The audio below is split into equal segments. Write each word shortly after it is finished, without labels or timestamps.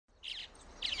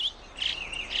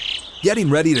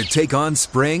Getting ready to take on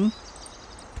spring?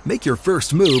 Make your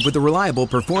first move with the reliable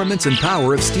performance and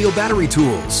power of Steel battery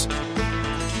tools.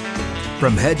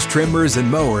 From hedge trimmers and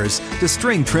mowers to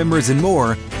string trimmers and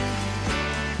more,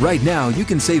 right now you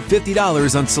can save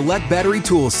 $50 on select battery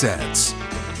tool sets.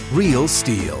 Real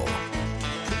Steel.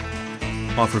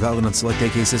 Offer valid on select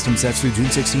AK system sets through June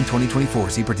 16,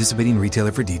 2024. See participating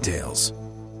retailer for details.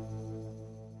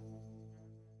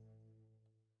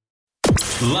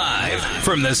 Live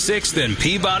from the 6th and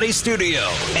Peabody Studio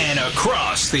and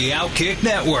across the Outkick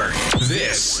Network,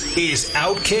 this is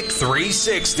Outkick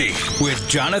 360 with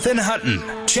Jonathan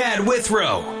Hutton, Chad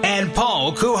Withrow, and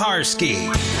Paul Kuharsky.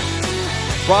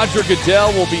 Roger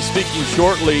Goodell will be speaking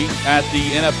shortly at the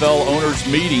NFL owners'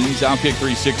 meetings. Outkick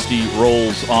 360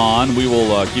 rolls on. We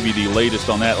will give you the latest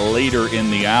on that later in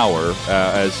the hour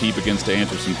as he begins to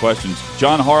answer some questions.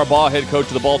 John Harbaugh, head coach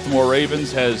of the Baltimore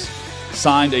Ravens, has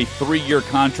signed a 3-year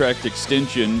contract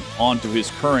extension onto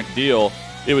his current deal.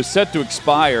 It was set to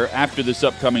expire after this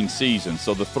upcoming season,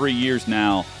 so the 3 years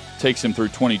now takes him through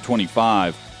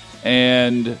 2025.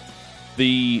 And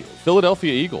the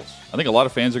Philadelphia Eagles, I think a lot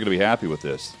of fans are going to be happy with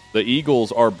this. The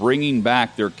Eagles are bringing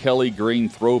back their Kelly Green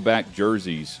throwback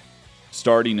jerseys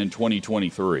starting in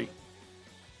 2023.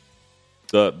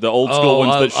 The old school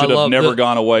ones that should have never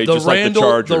gone away, just like the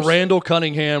Chargers. The Randall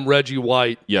Cunningham, Reggie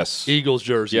White Eagles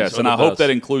jerseys. Yes, and I hope that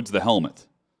includes the helmet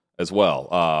as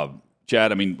well.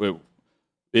 Chad, I mean,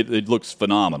 it looks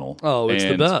phenomenal. Oh, it's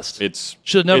the best. It's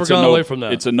should have never gone away from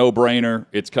that. It's a no-brainer.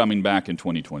 It's coming back in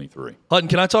 2023. Hutton,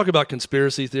 can I talk about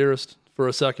conspiracy theorists for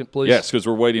a second, please? Yes, because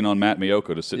we're waiting on Matt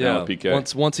Miyoko to sit down with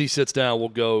PK. Once he sits down, we'll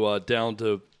go down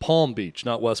to Palm Beach,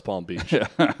 not West Palm Beach,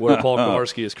 where Paul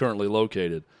Kuharsky is currently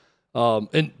located.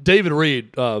 And David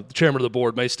Reed, the chairman of the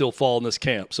board, may still fall in this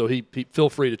camp, so he feel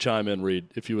free to chime in, Reed,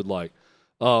 if you would like.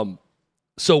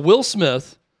 So Will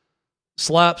Smith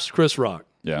slaps Chris Rock.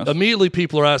 Yes. Immediately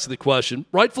people are asking the question,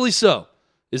 rightfully so,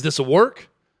 is this a work?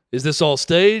 Is this all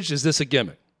staged? Is this a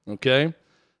gimmick? Okay.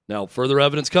 Now, further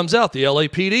evidence comes out. The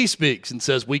LAPD speaks and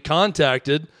says, we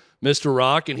contacted Mr.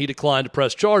 Rock, and he declined to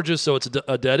press charges, so it's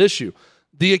a dead issue.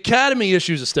 The Academy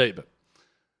issues a statement.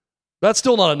 That's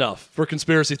still not enough for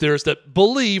conspiracy theorists that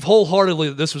believe wholeheartedly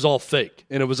that this was all fake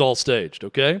and it was all staged,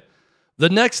 okay? The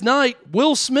next night,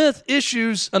 Will Smith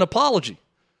issues an apology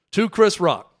to Chris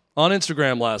Rock on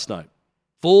Instagram last night.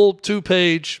 Full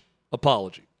 2-page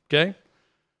apology, okay?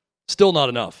 Still not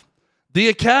enough. The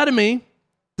Academy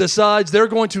decides they're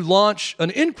going to launch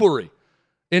an inquiry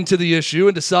into the issue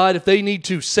and decide if they need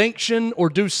to sanction or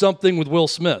do something with Will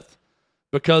Smith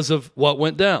because of what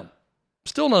went down.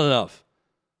 Still not enough.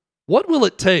 What will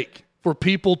it take for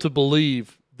people to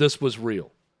believe this was real?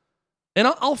 And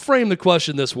I'll frame the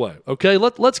question this way, okay?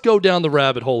 Let's go down the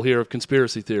rabbit hole here of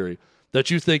conspiracy theory that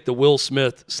you think the Will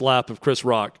Smith slap of Chris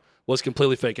Rock was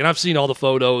completely fake. And I've seen all the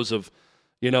photos of,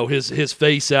 his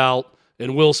face out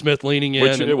and Will Smith leaning in.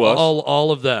 Which it was.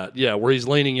 All of that, yeah, where he's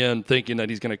leaning in thinking that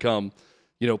he's going to come,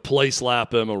 play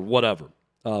slap him or whatever,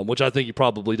 which I think he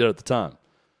probably did at the time.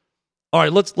 All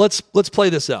right, let's play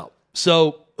this out.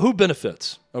 So who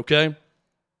benefits, okay?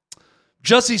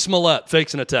 Jussie Smollett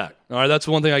fakes an attack. All right, that's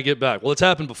one thing I get back. Well, it's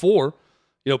happened before.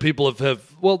 People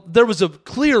there was a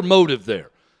clear motive there.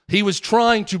 He was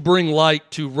trying to bring light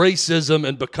to racism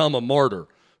and become a martyr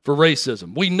for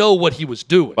racism. We know what he was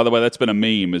doing. By the way, that's been a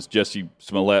meme, is Jussie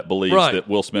Smollett believes that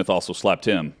Will Smith also slapped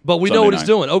him. But we know what he's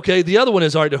doing. Okay, the other one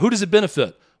is, all right, who does it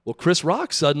benefit? Well, Chris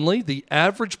Rock, suddenly, the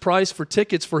average price for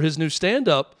tickets for his new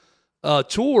stand-up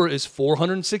tour is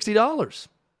 $460.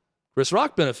 Chris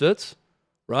Rock benefits,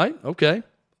 right? Okay.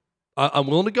 I'm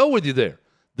willing to go with you there.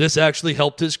 This actually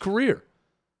helped his career.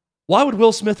 Why would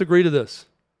Will Smith agree to this?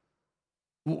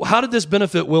 How did this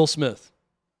benefit Will Smith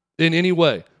in any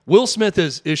way? Will Smith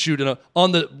has issued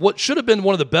on what should have been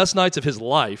one of the best nights of his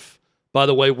life, by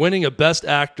the way, winning a Best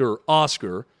Actor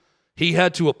Oscar. He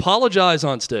had to apologize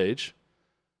on stage.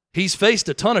 He's faced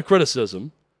a ton of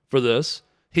criticism for this.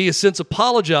 He has since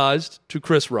apologized to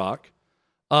Chris Rock.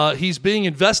 He's being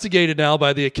investigated now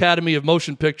by the Academy of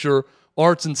Motion Picture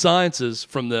Arts and Sciences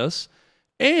from this.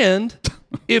 And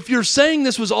if you're saying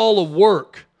this was all a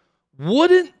work,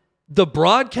 wouldn't the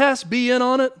broadcast be in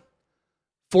on it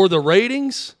for the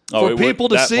ratings, for people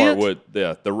to see it? They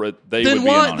would be in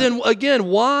on it. Then again,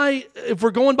 why, if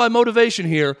we're going by motivation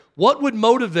here, what would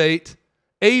motivate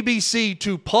ABC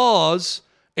to pause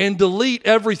and delete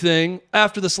everything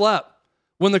after the slap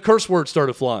when the curse words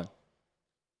started flying?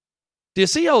 Do you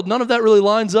see how none of that really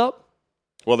lines up?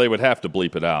 Well, they would have to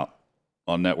bleep it out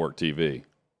on network TV.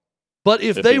 But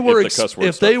if they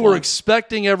were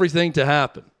expecting everything to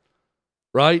happen,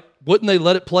 right? Wouldn't they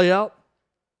let it play out?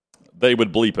 They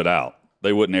would bleep it out.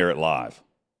 they wouldn't air it live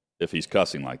if he's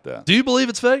cussing like that. Do you believe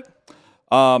it's fake?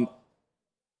 You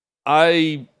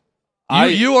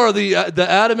are the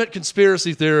adamant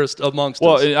conspiracy theorist amongst us.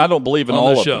 Well, I don't believe in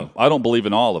all of show. them. I don't believe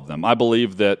in all of them. I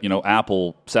believe that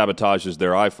Apple sabotages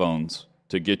their iPhones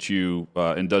to get you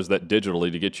and does that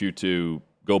digitally to get you to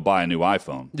go buy a new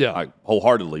iPhone. Yeah, I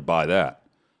wholeheartedly buy that.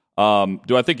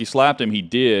 Do I think he slapped him? He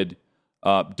did.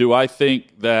 Do I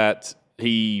think that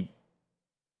he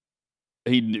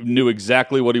knew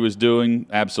exactly what he was doing?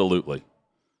 Absolutely.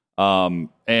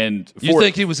 And you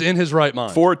think he was in his right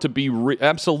mind? For it to be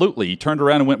absolutely, he turned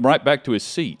around and went right back to his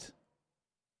seat,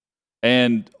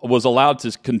 and was allowed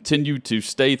to continue to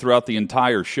stay throughout the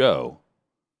entire show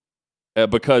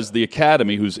because the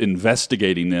Academy, who's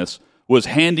investigating this, was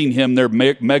handing him their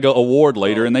mega award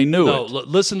later, and they knew it.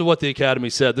 Listen to what the Academy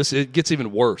said. It gets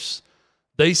even worse.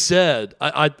 They said,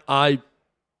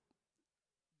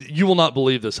 you will not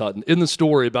believe this, Hutton. In the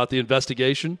story about the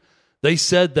investigation, they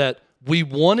said that we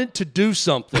wanted to do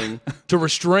something to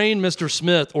restrain Mr.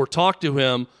 Smith or talk to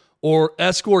him or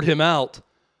escort him out,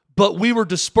 but we were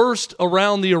dispersed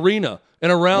around the arena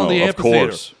and around the amphitheater.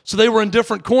 Course. So they were in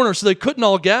different corners, so they couldn't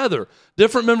all gather.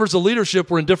 Different members of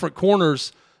leadership were in different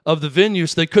corners of the venue,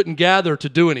 so they couldn't gather to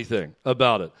do anything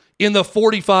about it. In the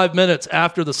 45 minutes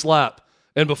after the slap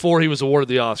and before he was awarded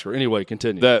the Oscar. Anyway,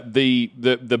 continue.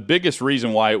 The biggest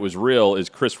reason why it was real is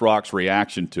Chris Rock's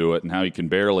reaction to it and how he can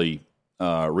barely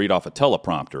read off a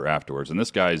teleprompter afterwards. And this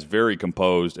guy is very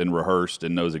composed and rehearsed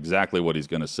and knows exactly what he's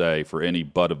going to say for any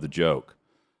butt of the joke.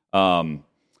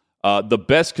 The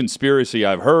best conspiracy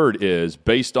I've heard is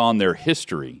based on their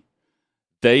history.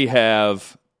 They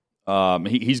have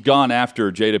he's gone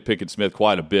after Jada Pinkett Smith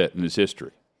quite a bit in his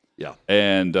history. Yeah.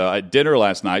 And at dinner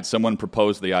last night, someone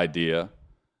proposed the idea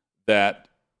that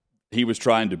he was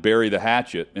trying to bury the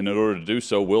hatchet, and in order to do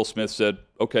so, Will Smith said,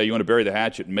 okay, you want to bury the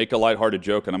hatchet, make a lighthearted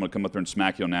joke, and I'm going to come up there and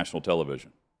smack you on national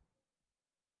television.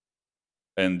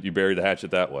 And you bury the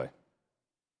hatchet that way.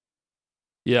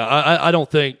 Yeah, I don't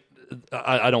think –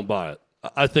 I don't buy it.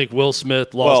 I think Will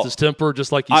Smith lost his temper,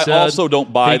 just like he said. I also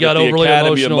don't buy that the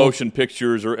Academy of Motion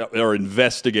Pictures are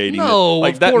investigating it. No,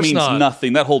 of course means not.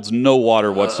 Nothing. That holds no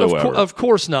water whatsoever. Of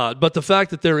course not. But the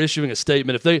fact that they're issuing a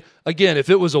statement, if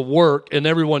it was a work and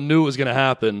everyone knew it was going to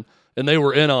happen and they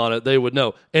were in on it, they would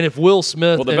know. And if Will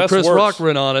Smith and Chris Rock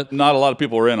were in on it, not a lot of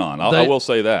people were in on. I will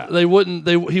say that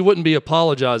he wouldn't be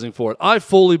apologizing for it. I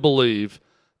fully believe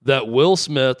that Will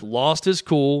Smith lost his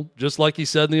cool, just like he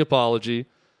said in the apology.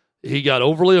 He got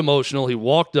overly emotional. He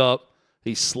walked up.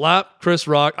 He slapped Chris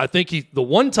Rock. I think the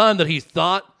one time that he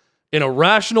thought in a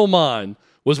rational mind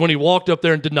was when he walked up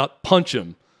there and did not punch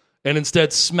him and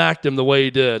instead smacked him the way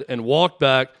he did and walked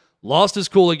back, lost his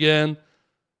cool again,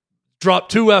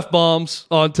 dropped 2 F-bombs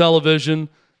on television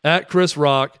at Chris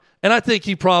Rock. And I think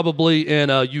he probably, in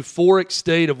a euphoric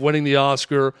state of winning the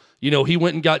Oscar, he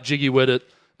went and got jiggy with it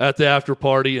at the after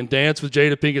party and danced with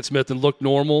Jada Pinkett Smith and looked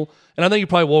normal. And I think he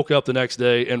probably woke up the next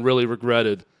day and really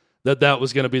regretted that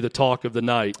was going to be the talk of the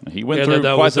night. He went through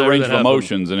quite the range of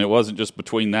emotions, and it wasn't just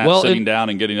between that, sitting down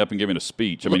and getting up and giving a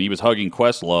speech. I mean, he was hugging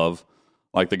Questlove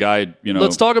like the guy,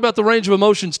 Let's talk about the range of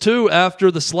emotions, too, after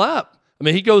the slap. I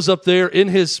mean, he goes up there in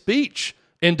his speech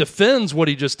and defends what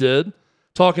he just did,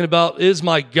 talking about, is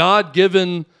my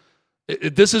God-given...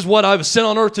 This is what I was sent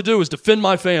on earth to do, is defend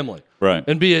my family. Right.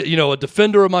 And be a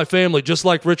defender of my family, just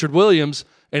like Richard Williams.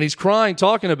 And he's crying,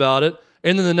 talking about it.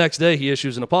 And then the next day, he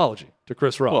issues an apology to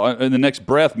Chris Rock. Well, and the next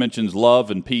breath mentions love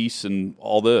and peace and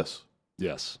all this.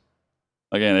 Yes.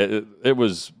 Again, it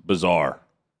was bizarre,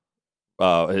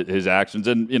 his actions.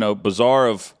 And, bizarre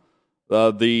of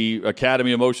the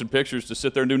Academy of Motion Pictures to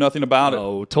sit there and do nothing about it.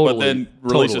 Oh, totally. But then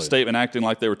release a statement acting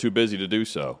like they were too busy to do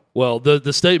so. Well,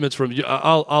 the statements from you,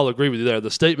 I'll agree with you there. The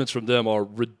statements from them are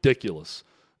ridiculous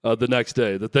the next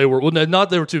day. That they were, not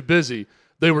they were too busy.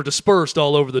 They were dispersed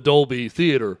all over the Dolby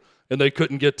Theater, and they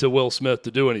couldn't get to Will Smith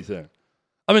to do anything.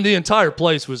 I mean, the entire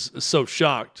place was so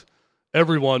shocked.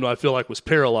 Everyone, I feel like, was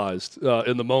paralyzed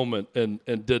in the moment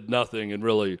and did nothing and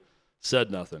really said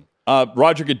nothing.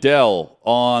 Roger Goodell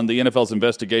on the NFL's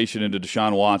investigation into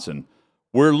Deshaun Watson.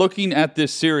 We're looking at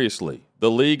this seriously.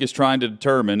 The league is trying to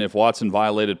determine if Watson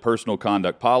violated personal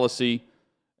conduct policy.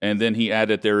 And then he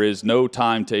added, there is no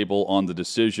timetable on the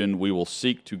decision. We will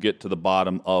seek to get to the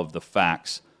bottom of the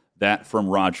facts. That from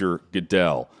Roger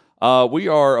Goodell. We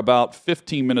are about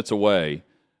 15 minutes away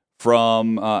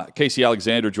from Casey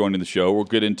Alexander joining the show. We'll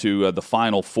get into the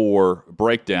Final Four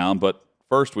breakdown, but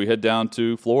first we head down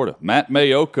to Florida. Matt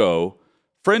Mayoko,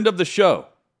 friend of the show,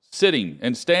 sitting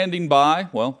and standing by,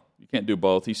 well, you can't do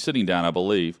both. He's sitting down, I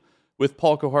believe, with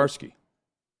Paul Koharski.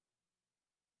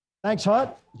 Thanks,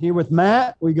 Hut. Here with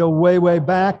Matt. We go way, way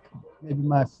back. Maybe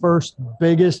my first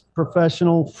biggest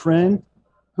professional friend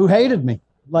who hated me,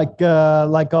 like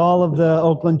all of the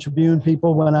Oakland Tribune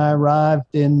people when I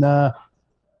arrived in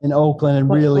Oakland,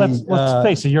 and really. Let's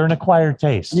face it, you're an acquired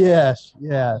taste. Yes.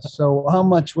 So how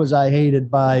much was I hated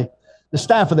by the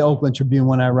staff of the Oakland Tribune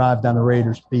when I arrived on the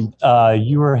Raiders beat?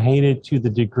 You were hated to the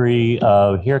degree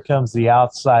of here comes the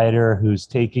outsider who's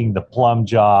taking the plum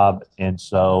job. And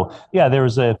so, yeah, there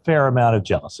was a fair amount of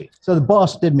jealousy. So the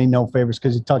boss did me no favors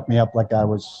because he tucked me up like I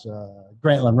was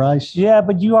Grantland Rice. Yeah,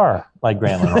 but you are like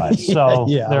Grantland Rice. So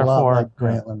therefore, a lot like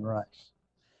Grantland Rice.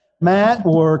 Matt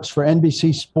works for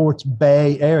NBC Sports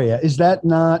Bay Area. Is that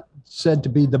not said to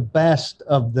be the best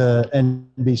of the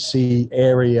NBC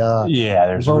area? Yeah,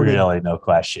 there's really no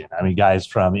question. I mean, guys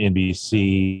from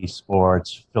NBC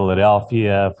Sports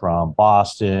Philadelphia, from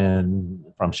Boston,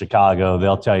 from Chicago,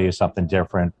 they'll tell you something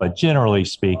different. But generally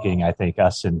speaking, I think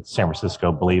us in San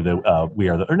Francisco believe that we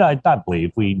are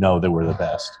we know that we're the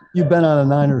best. You've been on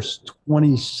the Niners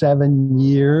 27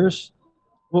 years.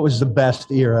 What was the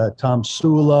best era? Tom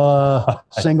Sula,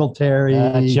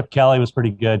 Singletary. Chip Kelly was pretty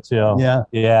good too. Yeah.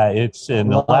 It's in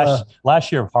the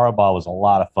last year of Harbaugh was a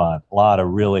lot of fun. A lot of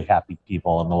really happy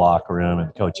people in the locker room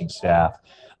and coaching staff.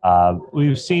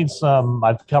 We've seen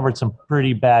I've covered some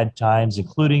pretty bad times,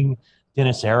 including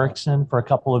Dennis Erickson for a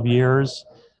couple of years.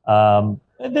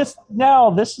 This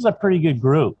is a pretty good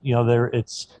group. You know,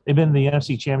 they've been in the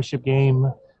NFC Championship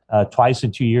game twice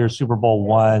in 2 years, Super Bowl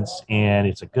once, and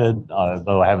it's a good,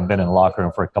 though I haven't been in the locker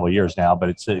room for a couple of years now, but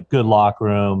it's a good locker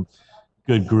room,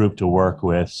 good group to work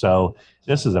with. So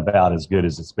this is about as good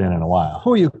as it's been in a while.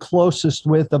 Who are you closest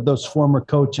with of those former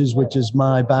coaches, which is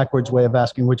my backwards way of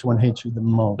asking which one hates you the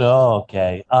most? Oh,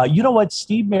 okay. You know what?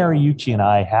 Steve Mariucci and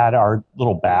I had our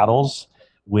little battles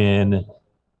when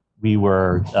we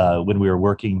were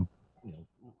working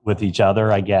with each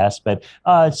other, I guess. But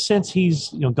since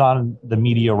he's gone the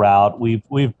media route,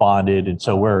 we've bonded, and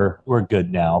so we're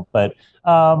good now. But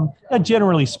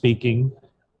generally speaking,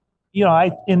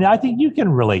 I think you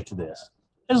can relate to this.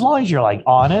 As long as you're like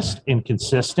honest and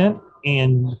consistent,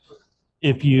 and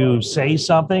if you say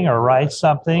something or write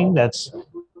something that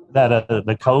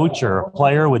the coach or a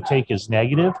player would take as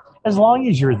negative, as long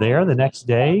as you're there the next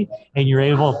day and you're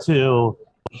able to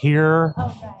hear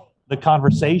the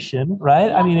conversation,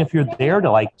 right? I mean, if you're there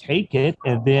to take it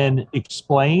and then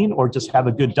explain or just have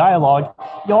a good dialogue,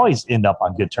 you always end up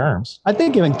on good terms. I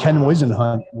think even Ken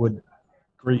Wisenhunt would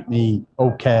greet me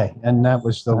okay, and that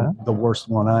was the worst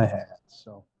one I had.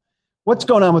 So what's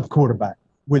going on with quarterback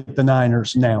with the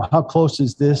Niners now? How close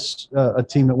is this a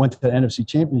team that went to the NFC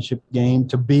Championship game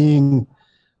to being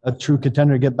a true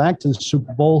contender to get back to the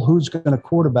Super Bowl? Who's going to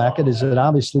quarterback it? Is it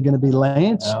obviously going to be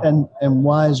Lance? Yeah. And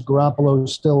why is Garoppolo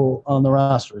still on the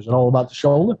roster? Is it all about the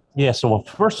shoulder? Yeah. So,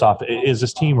 first off, is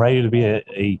this team ready to be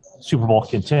a Super Bowl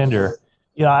contender?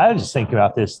 I was just thinking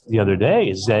about this the other day,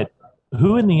 is that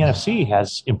who in the NFC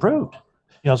has improved?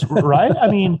 Right? I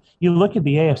mean, you look at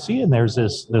the AFC and there's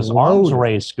this arms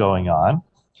race going on.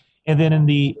 And then in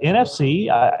the NFC,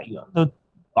 the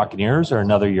Buccaneers are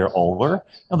another year older.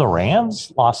 The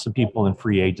Rams lost some people in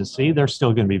free agency. They're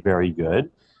still going to be very good.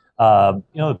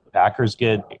 The Packers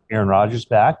get Aaron Rodgers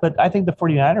back, but I think the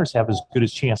 49ers have as good a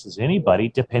chance as anybody,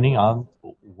 depending on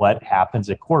what happens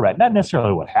at quarterback. Not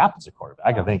necessarily what happens at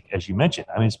quarterback. I think, as you mentioned,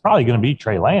 it's probably going to be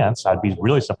Trey Lance. I'd be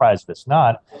really surprised if it's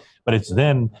not, but it's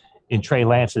then in Trey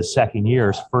Lance's second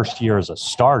year, his first year as a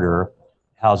starter,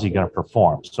 how's he going to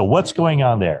perform? So what's going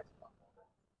on there?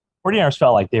 49ers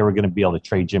felt like they were going to be able to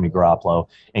trade Jimmy Garoppolo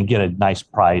and get a nice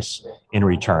price in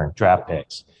return, draft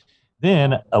picks.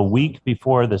 Then a week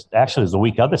before this, actually it was the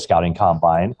week of the scouting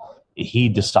combine, he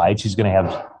decides he's going to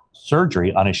have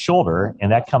surgery on his shoulder,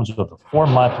 and that comes with a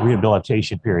 4-month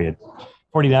rehabilitation period.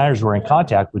 49ers were in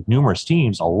contact with numerous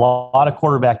teams, a lot of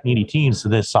quarterback-needy teams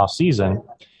this offseason,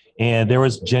 and there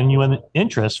was genuine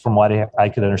interest from what I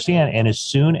could understand. And as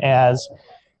soon as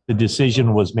the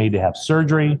decision was made to have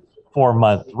surgery,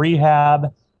 4-month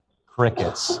rehab,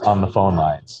 crickets on the phone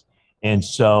lines. And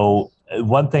so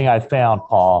one thing I found,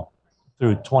 Paul,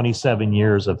 through 27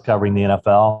 years of covering the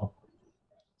NFL,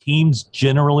 teams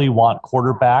generally want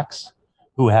quarterbacks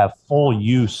who have full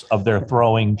use of their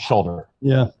throwing shoulder.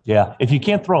 Yeah. If you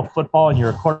can't throw a football and you're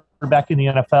a quarterback in the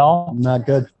NFL, not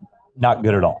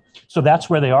good at all. So that's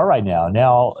where they are right now.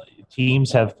 Now most of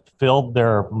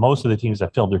the teams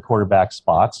have filled their quarterback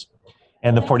spots.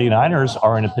 And the 49ers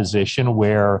are in a position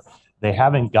where they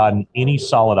haven't gotten any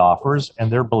solid offers.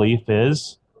 And their belief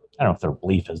is, I don't know if their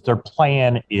belief is, their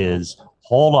plan is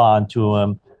hold on to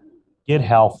him, get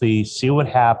healthy, see what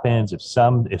happens. If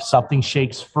something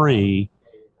shakes free,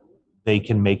 they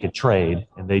can make a trade,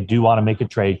 and they do want to make a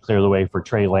trade, clear the way for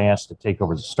Trey Lance to take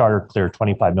over as a starter, clear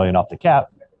 $25 million off the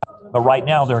cap. But right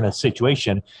now they're in a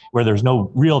situation where there's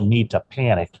no real need to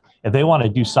panic. If they want to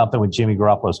do something with Jimmy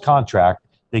Garoppolo's contract,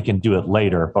 they can do it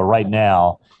later. But right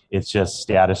now it's just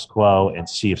status quo and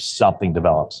see if something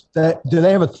develops. Do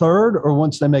they have a third, or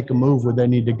once they make a move, would they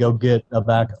need to go get a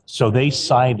backup? So they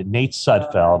signed Nate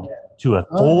Sudfeld to a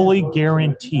fully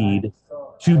guaranteed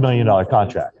 $2 million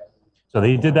contract. So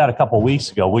they did that a couple of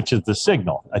weeks ago, which is the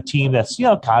signal. A team that's,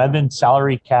 kind of in a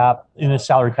salary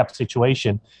cap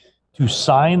situation, to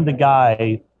sign the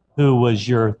guy who was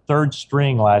your third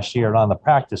string last year on the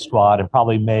practice squad and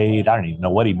probably made, I don't even know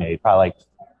what he made, probably like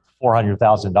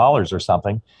 $400,000 or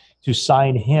something, to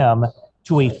sign him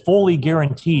to a fully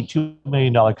guaranteed $2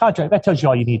 million contract. That tells you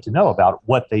all you need to know about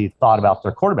what they thought about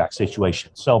their quarterback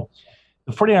situation. So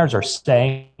the 49ers are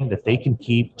saying that they can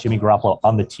keep Jimmy Garoppolo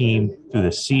on the team through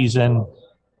the season.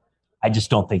 I just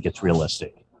don't think it's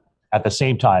realistic. At the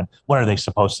same time, what are they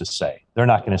supposed to say? They're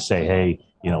not going to say, hey,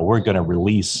 we're going to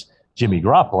release Jimmy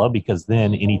Garoppolo, because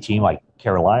then any team like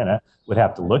Carolina would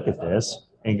have to look at this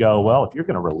and go, well, if you're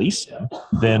going to release him,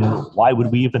 then why would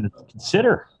we even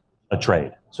consider a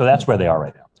trade? So that's where they are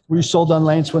right now. Were you sold on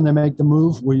Lance when they make the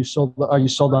move? Are you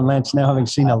sold on Lance now, having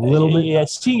seen a little bit? Yeah,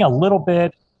 seeing a little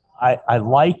bit. I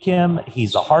like him.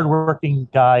 He's a hardworking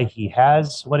guy. He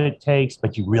has what it takes,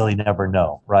 but you really never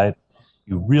know, right?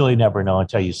 You really never know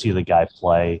until you see the guy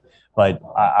play. But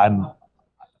I'm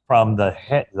from the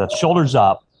shoulders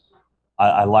up.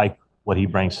 I like what he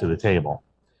brings to the table.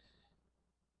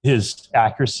 His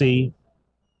accuracy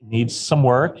needs some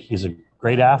work. He's a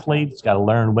great athlete. He's got to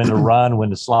learn when to run, when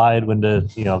to slide, when to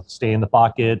stay in the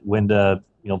pocket, when to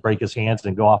break his hands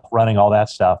and go off running, all that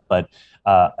stuff. But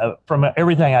from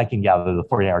everything I can gather, the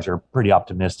 49ers are pretty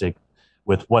optimistic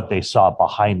with what they saw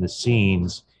behind the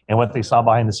scenes. And what they saw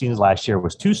behind the scenes last year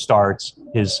was 2 starts.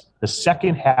 The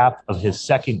second half of his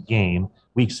second game,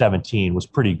 week 17, was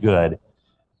pretty good.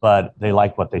 But they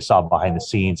liked what they saw behind the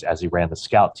scenes as he ran the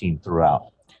scout team throughout.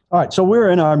 All right, so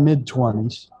we're in our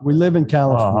mid-20s. We live in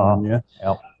California.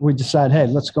 Yep. We decide, hey,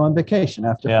 let's go on vacation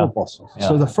after football season. Yeah.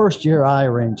 So the first year I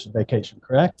arranged a vacation,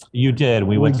 correct? You did.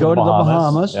 We went to go the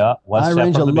Bahamas. Yeah, I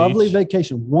arranged a lovely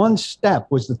vacation. One step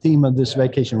was the theme of this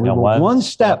vacation. We were one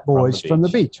step, boys, from the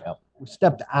beach. Yep. We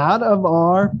stepped out of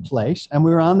our place, and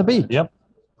we were on the beach. Yep.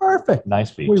 Perfect.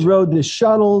 Nice beach. We rode this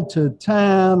shuttle to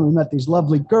town. We met these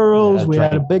lovely girls. We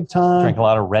had a big time. Drank a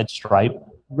lot of Red Stripe.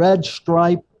 Red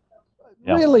Stripe.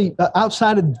 Yep. Really,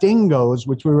 outside of dingoes,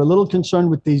 which we were a little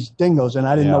concerned with these dingoes, and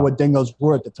I didn't know what dingoes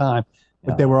were at the time,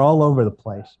 but they were all over the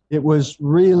place. It was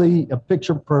really a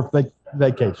picture-perfect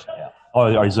vacation. Yeah.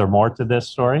 Oh, is there more to this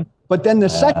story? But then the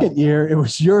second year, it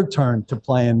was your turn to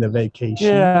plan the vacation.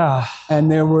 Yeah.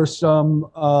 And there were some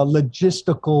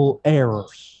logistical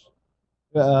errors.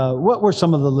 What were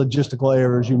some of the logistical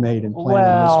errors you made in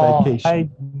planning this vacation? I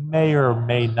may or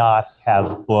may not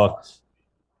have booked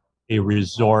a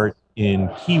resort in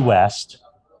Key West.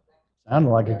 Sounded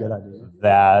like a good idea.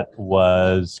 That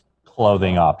was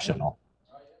clothing optional.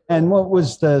 And what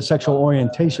was the sexual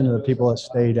orientation of the people that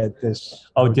stayed at this?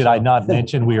 Oh, did I not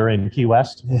mention we were in Key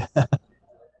West?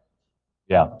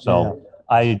 Yeah. So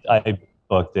I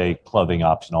booked a clothing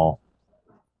optional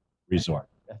resort.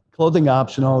 Clothing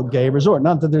optional gay resort.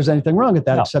 Not that there's anything wrong with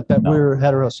that, except that we're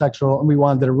heterosexual and we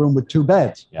wanted a room with 2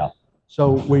 beds. Yeah.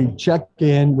 So we check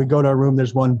in, we go to our room,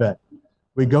 there's 1 bed.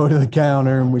 We go to the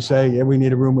counter and we say, yeah, we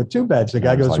need a room with 2 beds. The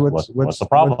guy goes, like, what's the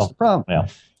problem? What's the problem? Yeah.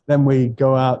 Then we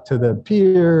go out to the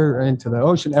pier, into the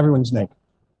ocean. Everyone's naked.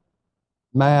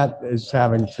 Matt is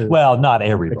having to. Well, not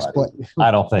everybody. Explain. I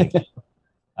don't think.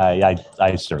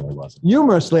 I certainly wasn't.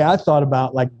 Humorously, I thought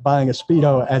about like buying a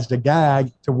Speedo as a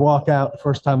gag to walk out the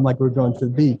first time, like we were going to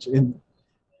the beach, and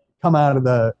come out of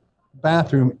the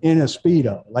bathroom in a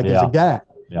Speedo, like as a gag.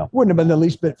 Yeah. Wouldn't have been the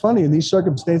least bit funny in these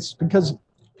circumstances because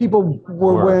people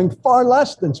were wearing far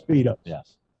less than Speedos.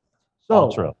 Yes.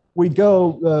 So true. We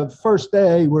go the first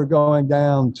day. We're going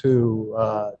down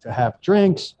to have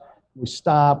drinks. We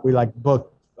stop. We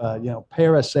book,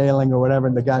 parasailing or whatever.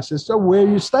 And the guy says, "So where are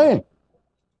you staying?"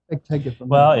 Take it from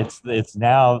there. It's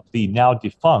now the now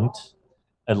defunct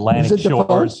Atlantic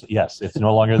Shores. Defunct? Yes, it's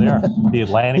no longer there. The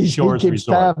Atlantic Shores he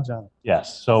Resort. Tabs on it.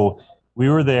 Yes. So we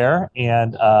were there,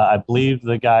 and I believe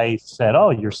the guy said, "Oh,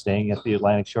 you're staying at the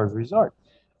Atlantic Shores Resort."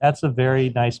 That's a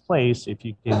very nice place if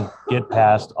you can get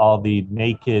past all the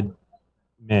naked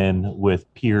men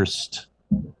with pierced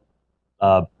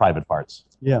private parts.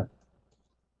 Yeah.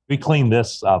 We cleaned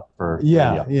this up for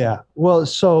Yeah, radio. yeah. Well,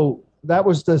 so that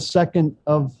was the second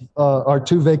of our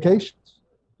 2 vacations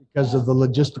because of the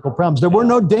logistical problems. There were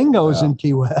no dingoes in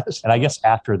Key West. And I guess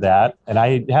after that, and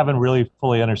I haven't really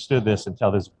fully understood this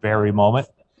until this very moment,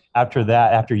 after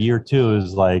that, after year 2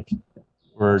 is like,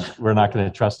 we're not going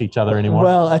to trust each other anymore.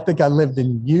 Well, I think I lived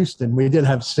in Houston. We did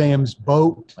have Sam's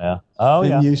boat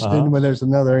in Houston, where there's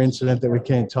another incident that we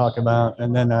can't talk about.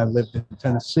 And then I lived in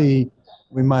Tennessee.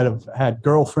 We might have had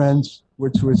girlfriends,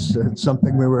 which was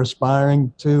something we were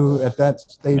aspiring to at that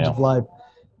stage of life.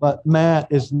 But Matt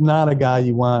is not a guy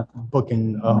you want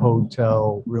booking a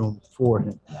hotel room for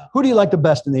him. Who do you like the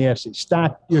best in the AFC?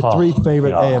 Stack your 3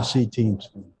 favorite AFC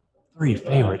teams. 3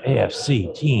 favorite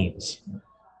AFC teams.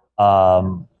 I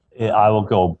will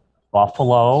go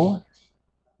Buffalo,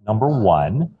 number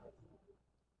 1.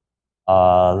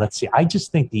 Let's see. I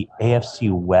just think the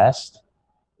AFC West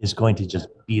is going to just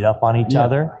beat up on each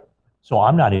other. So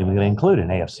I'm not even going to include an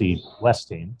AFC West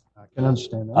team. I can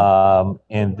understand that.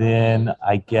 And then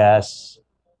I guess,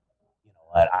 you know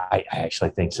what? I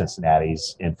actually think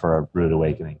Cincinnati's in for a rude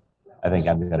awakening. I think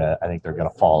they're gonna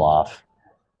fall off.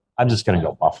 I'm just gonna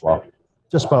go Buffalo.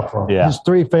 Just Buffalo. Yeah. His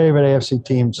 3 favorite AFC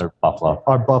teams are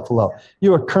Buffalo.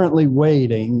 You are currently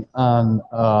waiting on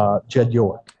Jed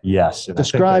York. Yes.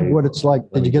 Describe what it's like.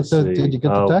 Did you get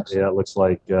the text? Yeah, it looks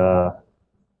like it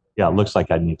looks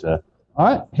like I need to. All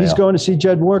right. He's going to see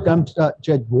Jed York.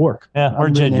 Jed York. Yeah, or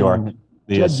Jed York,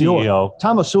 the Jed CEO. York.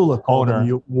 Tomasula called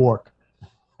him York.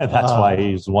 And that's why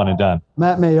he's one and done.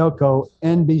 Matt Mayoko,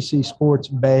 NBC Sports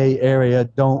Bay Area.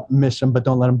 Don't miss him, but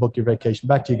don't let him book your vacation.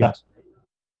 Back to you guys.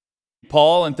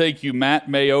 Paul, and thank you, Matt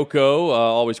Mayoko.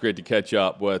 Always great to catch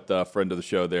up with a friend of the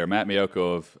show there, Matt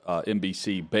Mayoko of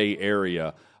NBC Bay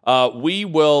Area. We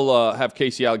will have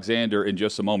Casey Alexander in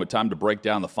just a moment. Time to break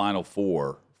down the Final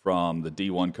Four from the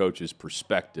D1 coach's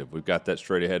perspective. We've got that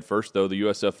straight ahead. First, though, the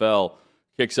USFL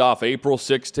kicks off April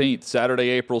 16th. Saturday,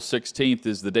 April 16th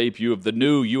is the debut of the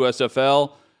new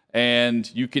USFL,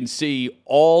 and you can see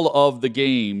all of the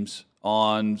games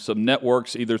on some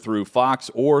networks, either through Fox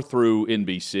or through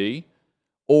NBC.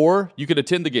 Or you can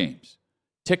attend the games.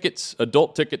 Tickets,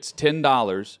 adult tickets,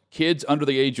 $10. Kids under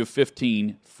the age of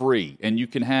 15, free. And you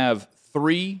can have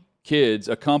 3 kids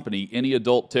accompany any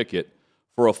adult ticket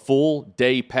for a full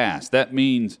day pass. That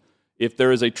means if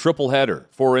there is a triple header,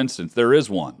 for instance, there is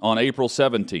one on April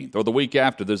 17th, or the week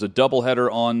after, there's a double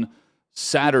header on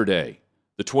Saturday,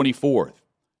 the 24th.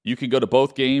 You can go to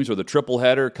both games or the triple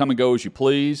header, come and go as you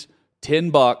please.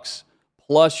 $10.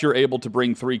 Plus, you're able to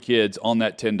bring 3 kids on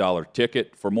that $10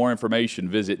 ticket. For more information,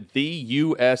 visit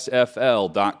theusfl.com.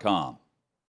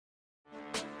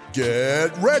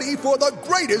 Get ready for the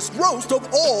greatest roast of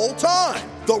all time,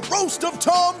 the Roast of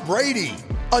Tom Brady,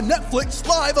 a Netflix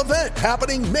live event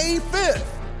happening May 5th.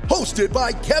 Hosted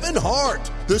by Kevin Hart,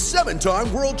 the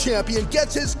 7-time world champion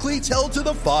gets his cleats held to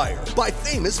the fire by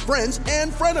famous friends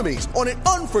and frenemies on an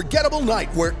unforgettable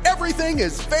night where everything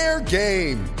is fair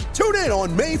game. Tune in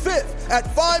on May 5th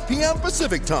at 5 p.m.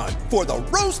 Pacific time for the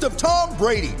Roast of Tom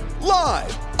Brady,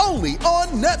 live only on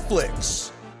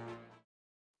Netflix.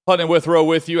 Hutton and Withrow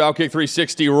with you. Outkick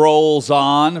 360 rolls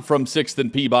on from 6th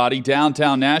and Peabody,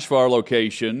 downtown Nashville, our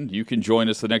location. You can join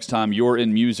us the next time you're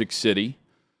in Music City,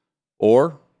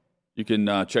 or you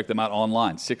can check them out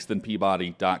online,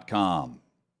 6thandpeabody.com.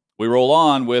 We roll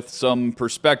on with some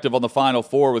perspective on the Final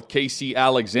Four with Casey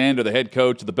Alexander, the head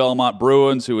coach of the Belmont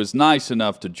Bruins, who is nice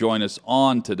enough to join us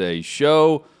on today's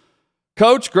show.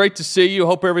 Coach, great to see you.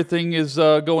 Hope everything is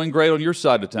going great on your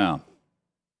side of town.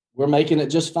 We're making it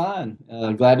just fine.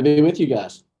 Glad to be with you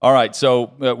guys. All right,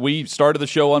 so we started the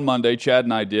show on Monday, Chad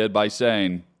and I did, by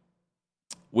saying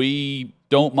we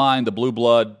don't mind the Blue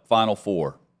Blood Final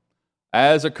Four.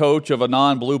 As a coach of a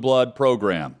non-Blue Blood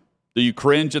program, do you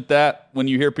cringe at that when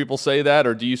you hear people say that,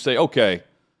 or do you say, okay,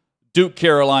 Duke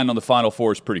Carolina on the Final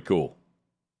Four is pretty cool?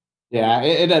 Yeah,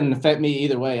 it doesn't affect me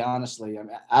either way, honestly. I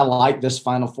mean, I like this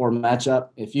Final Four matchup.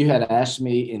 If you had asked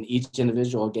me in each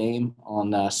individual game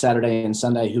on Saturday and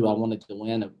Sunday who I wanted to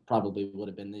win, it probably would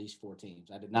have been these 4 teams.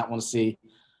 I did not want to see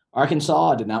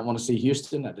Arkansas. I did not want to see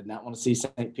Houston. I did not want to see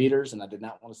St. Peter's, and I did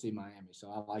not want to see Miami. So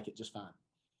I like it just fine.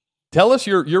 Tell us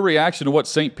your reaction to what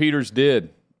St. Peter's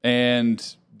did.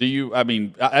 And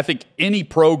I think any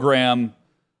program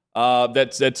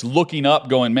that's looking up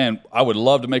going, man, I would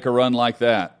love to make a run like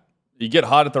that. You get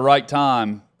hot at the right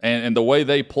time, and the way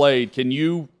they played, can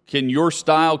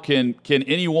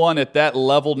anyone at that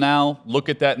level now look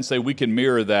at that and say we can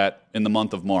mirror that in the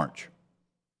month of March?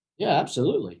 Yeah,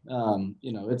 absolutely.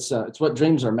 It's what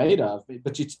dreams are made of.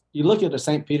 But you look at a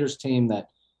St. Peter's team that,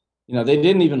 they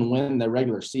didn't even win their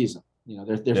regular season.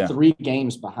 They're 3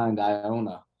 games behind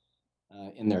Iona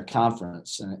in their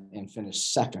conference and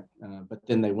finished second. But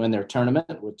then they win their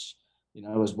tournament, which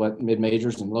is what mid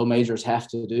majors and low majors have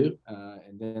to do.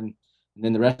 And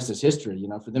then the rest is history.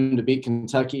 For them to beat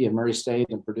Kentucky and Murray State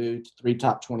and Purdue, 3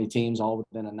 top 20 teams all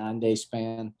within a 9-day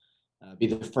span, be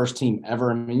the first team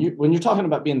ever. I mean, when you're talking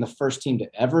about being the first team to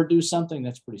ever do something,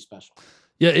 that's pretty special.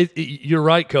 Yeah, you're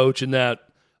right, Coach, in that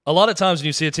a lot of times when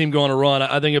you see a team go on a run,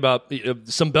 I think about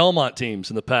some Belmont teams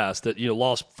in the past that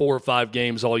lost 4 or 5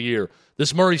 games all year.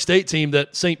 This Murray State team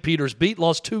that St. Peter's beat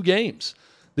lost 2 games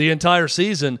the entire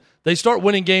season. They start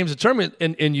winning games in tournament,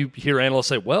 and you hear analysts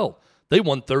say, well, they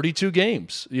won 32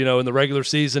 games, in the regular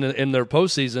season and in their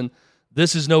postseason.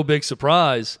 This is no big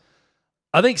surprise.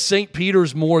 I think St.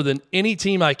 Peter's, more than any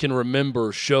team I can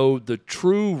remember, showed the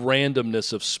true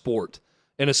randomness of sport,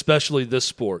 and especially this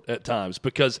sport at times,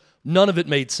 because none of it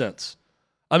made sense.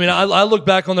 I mean, I look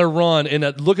back on their run and I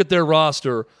look at their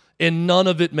roster, and none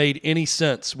of it made any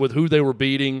sense with who they were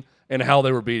beating and how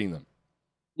they were beating them.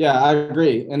 Yeah, I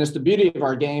agree. And it's the beauty of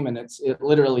our game, and it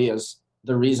literally is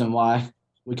the reason why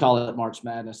we call it March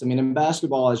Madness. I mean, in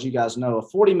basketball, as you guys know, a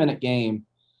 40-minute game,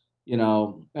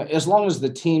 as long as the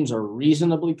teams are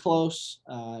reasonably close,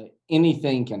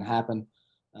 anything can happen.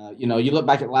 You look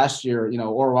back at last year,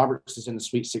 Oral Roberts is in the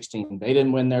Sweet 16. They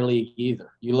didn't win their league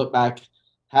either. You look back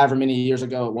however many years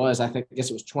ago it was, I guess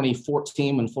it was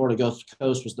 2014 when Florida Gulf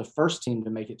Coast was the first team to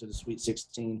make it to the Sweet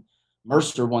 16.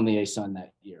 Mercer won the ASUN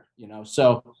that year,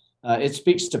 So it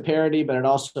speaks to parity, but it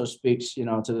also speaks,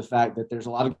 to the fact that there's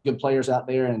a lot of good players out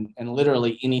there, and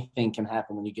literally anything can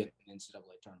happen when you get an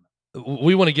NCAA tournament.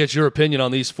 We want to get your opinion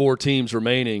on these 4 teams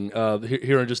remaining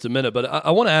here in just a minute, but I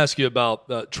want to ask you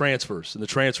about transfers and the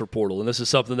transfer portal, and this is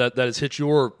something that has hit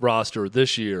your roster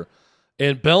this year.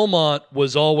 And Belmont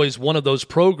was always one of those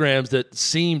programs that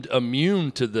seemed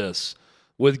immune to this,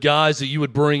 with guys that you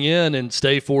would bring in and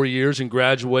stay 4 years and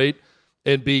graduate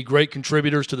and be great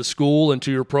contributors to the school and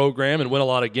to your program and win a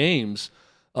lot of games.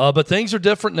 But things are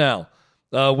different now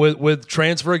with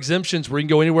transfer exemptions where you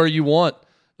can go anywhere you want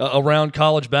around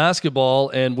college basketball,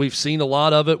 and we've seen a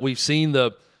lot of it. We've seen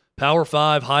the Power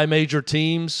 5 high major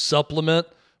teams supplement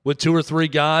with 2 or 3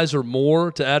 guys or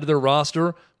more to add to their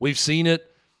roster. We've seen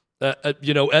it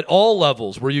at all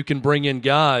levels where you can bring in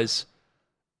guys.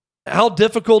 How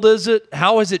difficult is it?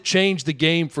 How has it changed the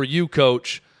game for you,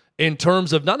 Coach, in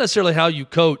terms of not necessarily how you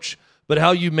coach, but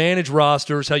how you manage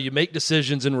rosters, how you make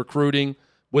decisions in recruiting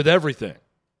with everything?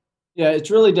 Yeah,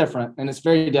 it's really different, and it's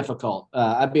very difficult.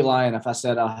 I'd be lying if I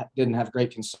said I didn't have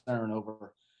great concern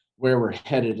over where we're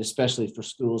headed, especially for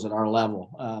schools at our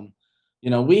level.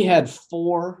 We had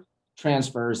 4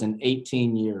 transfers in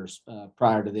 18 years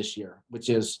prior to this year, which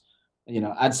is,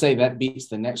 I'd say that beats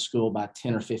the next school by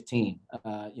 10 or 15,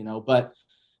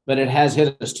 but it has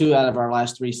hit us 2 out of our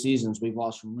last 3 seasons. We've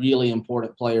lost really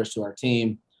important players to our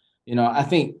team. I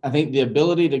think the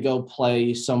ability to go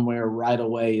play somewhere right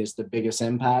away is the biggest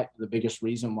impact, the biggest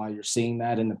reason why you're seeing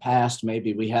that. In the past,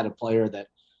 maybe we had a player that,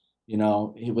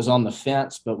 he was on the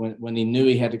fence, but when he knew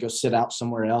he had to go sit out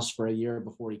somewhere else for a year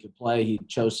before he could play, he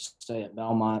chose to stay at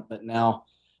Belmont. But now,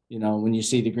 when you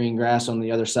see the green grass on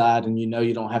the other side and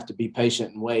you don't have to be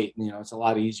patient and wait, it's a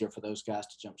lot easier for those guys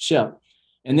to jump ship.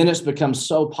 And then it's become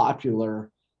so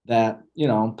popular that,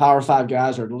 Power 5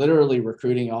 guys are literally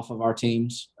recruiting off of our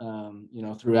teams,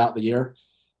 throughout the year.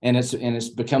 And it's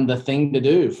become the thing to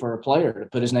do for a player to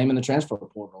put his name in the transfer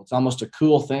portal. It's almost a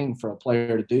cool thing for a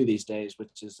player to do these days,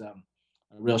 which is a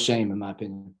real shame in my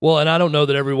opinion. Well, and I don't know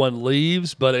that everyone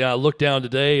leaves, but I look down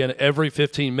today and every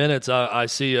 15 minutes I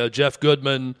see Jeff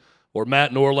Goodman or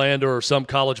Matt Norlander or some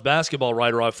college basketball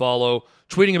writer I follow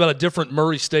tweeting about a different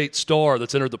Murray State star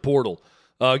that's entered the portal.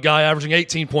 A guy averaging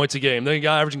 18 points a game, then a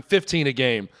guy averaging 15 a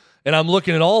game. And I'm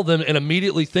looking at all of them and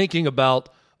immediately thinking about,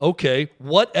 okay,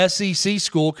 what SEC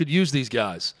school could use these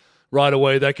guys right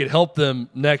away that could help them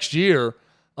next year?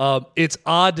 It's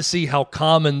odd to see how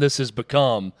common this has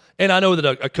become. And I know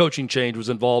that a coaching change was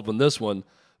involved in this one,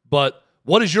 but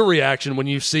what is your reaction when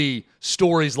you see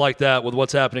stories like that with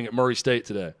what's happening at Murray State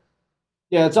today?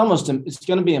 Yeah, it's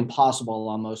going to be impossible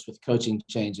almost with coaching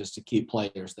changes to keep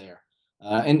players there.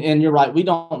 And you're right. We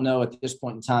don't know at this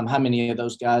point in time how many of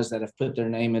those guys that have put their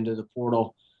name into the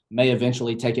portal may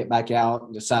eventually take it back out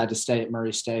and decide to stay at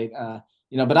Murray State.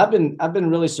 But I've been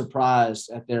really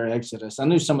surprised at their exodus. I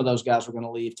knew some of those guys were going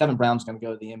to leave. Tevin Brown's going to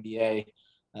go to the NBA.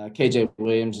 KJ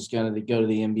Williams is going to go to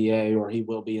the NBA, or he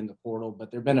will be in the portal.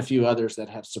 But there have been a few others that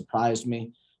have surprised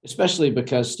me, especially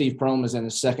because Steve Prohm is in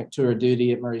his second tour of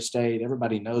duty at Murray State.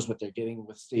 Everybody knows what they're getting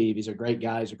with Steve. He's a great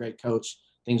guy. He's a great coach.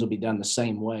 Things will be done the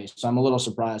same way. So I'm a little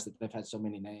surprised that they've had so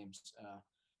many names.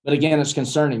 But again, it's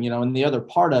concerning, and the other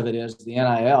part of it is the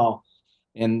NIL,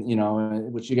 and,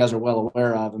 which you guys are well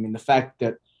aware of. I mean, the fact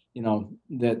that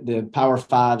the Power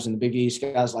Fives and the Big East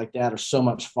guys like that are so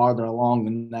much farther along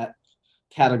in that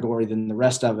category than the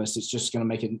rest of us. It's just going to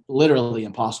make it literally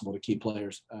impossible to keep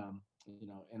players,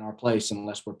 in our place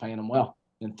unless we're paying them well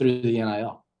and through the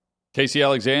NIL. Casey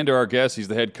Alexander, our guest, he's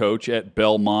the head coach at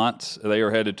Belmont. They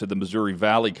are headed to the Missouri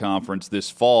Valley Conference this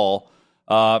fall.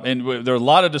 And there's a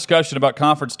lot of discussion about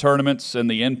conference tournaments and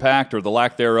the impact or the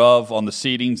lack thereof on the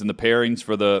seedings and the pairings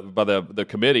by the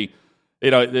committee.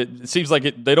 It seems like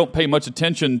they don't pay much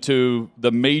attention to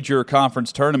the major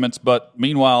conference tournaments, but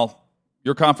meanwhile,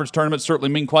 your conference tournaments certainly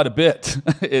mean quite a bit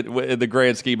in the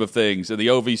grand scheme of things, and the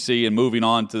OVC and moving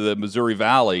on to the Missouri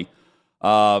Valley.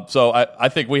 So I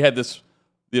think we had this,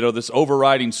 this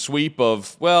overriding sweep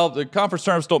of, the conference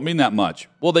tournaments don't mean that much.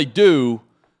 Well, they do,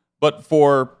 but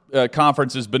for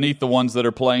conferences beneath the ones that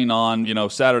are playing on,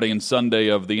 Saturday and Sunday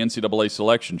of the NCAA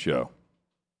selection show.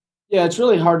 Yeah, it's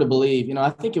really hard to believe.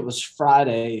 I think it was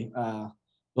Friday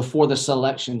before the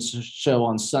selection show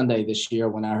on Sunday this year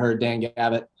when I heard Dan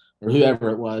Gavitt or whoever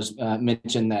it was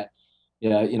mention that,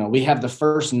 we have the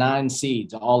first 9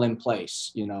 seeds all in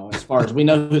place, as far as we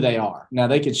know who they are. Now,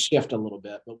 they could shift a little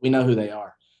bit, but we know who they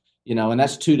are, and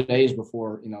that's 2 days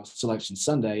before, Selection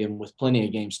Sunday and with plenty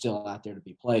of games still out there to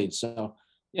be played. So,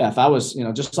 yeah, if I was,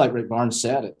 just like Rick Barnes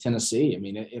said at Tennessee, I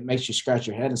mean, it makes you scratch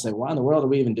your head and say, why in the world are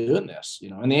we even doing this?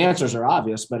 And the answers are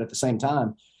obvious, but at the same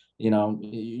time,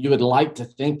 you would like to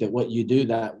think that what you do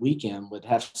that weekend would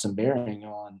have some bearing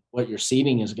on what your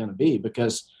seeding is going to be,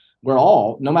 because we're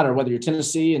all, no matter whether you're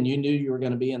Tennessee and you knew you were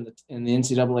going to be in the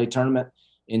NCAA tournament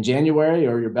in January,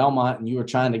 or you're Belmont and you were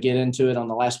trying to get into it on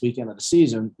the last weekend of the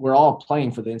season, we're all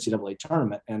playing for the NCAA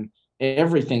tournament, and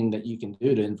everything that you can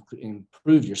do to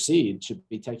improve your seed should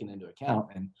be taken into account,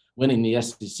 and winning the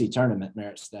SEC tournament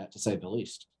merits that, to say the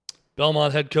least.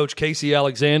 Belmont head coach Casey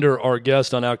Alexander, our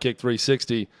guest on Outkick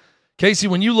 360. Casey,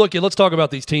 when you look at, let's talk about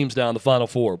these teams down the Final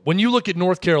Four. When you look at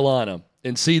North Carolina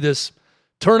and see this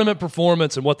tournament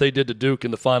performance and what they did to Duke in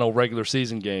the final regular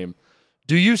season game,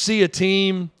 do you see a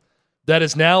team that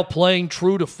is now playing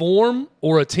true to form,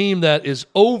 or a team that is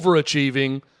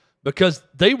overachieving because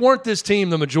they weren't this team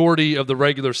the majority of the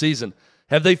regular season?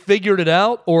 Have they figured it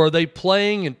out, or are they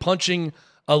playing and punching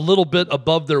a little bit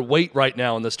above their weight right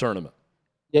now in this tournament?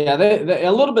 Yeah, they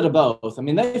a little bit of both. I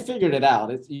mean, they figured it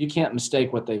out. You can't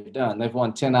mistake what they've done. They've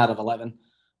won 10 out of 11.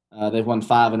 They've won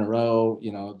 5 in a row.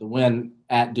 The win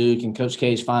at Duke and Coach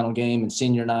K's final game and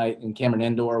senior night in Cameron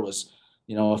Indoor was,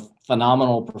 a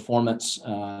phenomenal performance,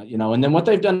 and then what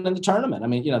they've done in the tournament. I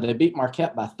mean, they beat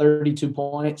Marquette by 32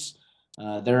 points.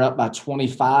 They're up by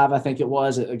 25, I think it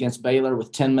was, against Baylor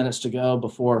with 10 minutes to go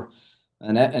before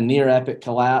a near epic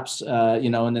collapse,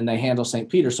 and then they handle St.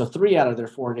 Peter. So 3 out of their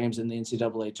 4 games in the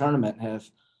NCAA tournament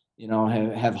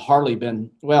have hardly been,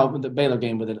 the Baylor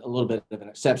game with a little bit of an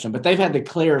exception, but they've had the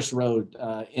clearest road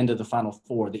into the Final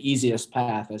Four, the easiest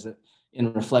path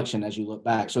in reflection as you look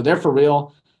back. So they're for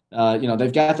real.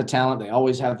 They've got the talent. They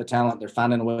always have the talent. They're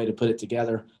finding a way to put it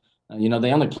together.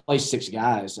 They only play 6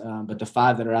 guys, but the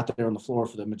 5 that are out there on the floor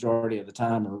for the majority of the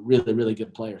time are really, really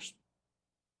good players.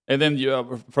 And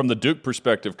then from the Duke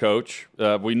perspective, Coach,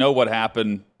 we know what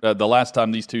happened the last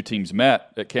time these two teams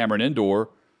met at Cameron Indoor.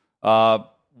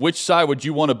 Which side would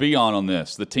you want to be on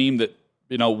this? The team that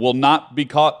will not be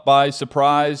caught by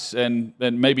surprise and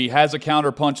maybe has a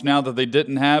counterpunch now that they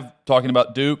didn't have, talking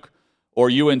about Duke, or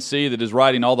UNC that is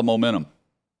riding all the momentum?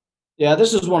 Yeah,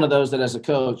 this is one of those that as a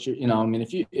coach,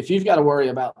 if you've got to worry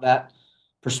about that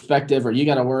perspective, or you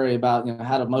got to worry about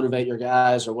how to motivate your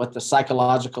guys or what the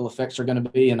psychological effects are going to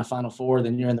be in a Final Four,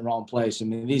 then you're in the wrong place. I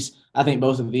mean, I think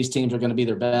both of these teams are going to be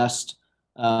their best,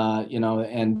 and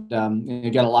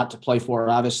you got a lot to play for.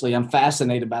 Obviously, I'm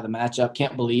fascinated by the matchup.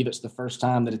 Can't believe it's the first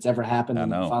time that it's ever happened in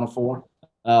the Final Four,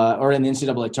 or in the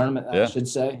NCAA tournament, I should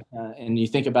say. And you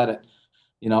think about it,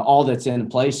 all that's in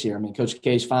place here. I mean, Coach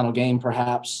K's final game,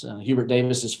 perhaps Hubert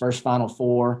Davis's first Final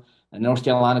Four. A North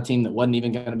Carolina team that wasn't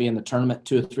even going to be in the tournament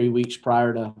 2 or 3 weeks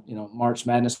prior to, March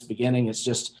Madness beginning. It's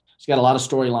got a lot of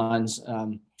storylines,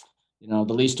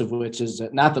 the least of which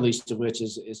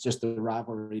is just the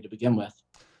rivalry to begin with.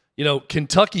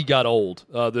 Kentucky got old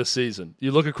this season.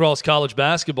 You look across college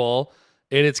basketball,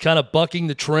 and it's kind of bucking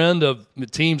the trend of the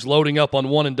teams loading up on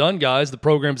one-and-done guys, the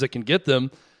programs that can get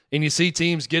them, and you see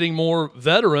teams getting more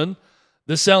veteran.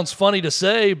 This sounds funny to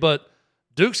say, but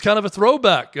Duke's kind of a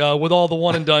throwback with all the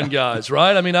one-and-done guys,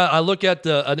 right? I mean, I look at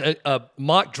a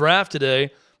mock draft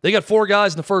today. They got 4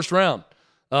 guys in the first round,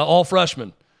 all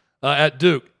freshmen at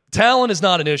Duke. Talent is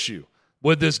not an issue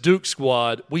with this Duke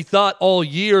squad. We thought all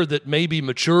year that maybe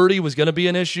maturity was going to be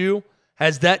an issue.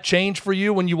 Has that changed for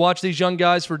you when you watch these young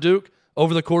guys for Duke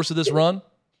over the course of this run?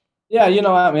 Yeah,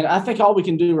 I think all we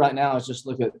can do right now is just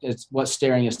look at what's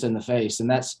staring us in the face,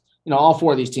 and that's all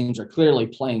four of these teams are clearly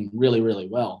playing really, really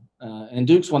well. And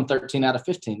Duke's won 13 out of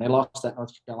 15. They lost that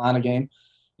North Carolina game,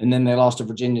 and then they lost to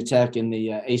Virginia Tech in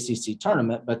the ACC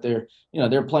tournament. But they're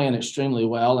playing extremely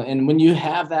well. And when you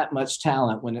have that much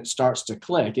talent, when it starts to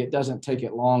click, it doesn't take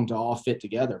it long to all fit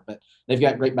together. But they've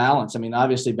got great balance. I mean,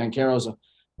 obviously Banchero's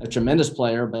a tremendous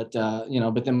player, but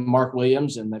then Mark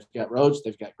Williams, and they've got Rhodes,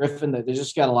 they've got Griffin. They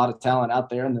just got a lot of talent out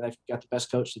there, and they've got the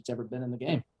best coach that's ever been in the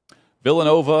game.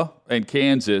 Villanova and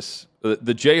Kansas, the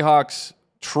Jayhawks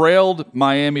trailed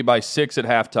Miami by 6 at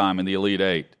halftime in the Elite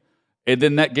Eight. And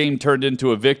then that game turned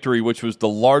into a victory, which was the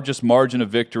largest margin of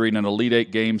victory in an Elite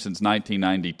Eight game since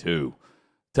 1992.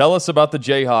 Tell us about the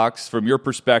Jayhawks from your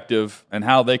perspective and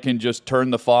how they can just turn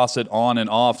the faucet on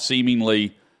and off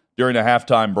seemingly during a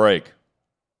halftime break.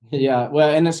 Yeah, well,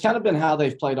 and it's kind of been how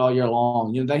they've played all year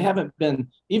long. They haven't been,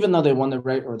 even though they won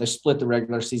they split the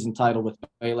regular season title with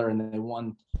Baylor and they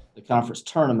won the conference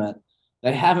tournament,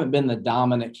 they haven't been the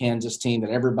dominant Kansas team that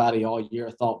everybody all year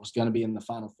thought was going to be in the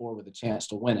Final Four with a chance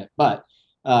to win it. But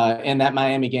and that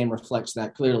Miami game reflects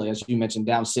that clearly, as you mentioned,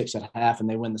 down 6 at half, and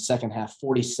they win the second half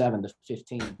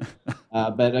 47-15.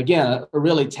 But again, a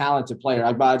really talented player.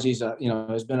 Agbaji's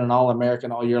has been an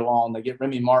All-American all year long. They get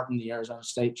Remy Martin, the Arizona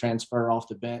State transfer, off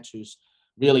the bench, who's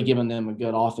really given them a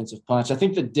good offensive punch. I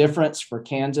think the difference for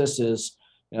Kansas is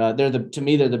they're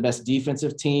the best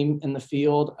defensive team in the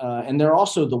field, and they're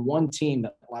also the one team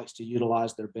that likes to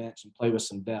utilize their bench and play with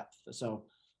some depth. So.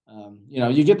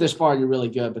 You get this far, you're really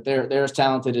good, but they're as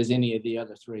talented as any of the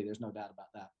other three. There's no doubt about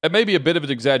that. It may be a bit of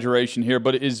an exaggeration here,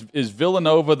 but is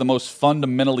Villanova the most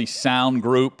fundamentally sound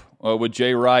group with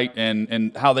Jay Wright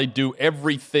and how they do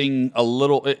everything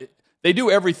they do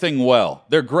everything well.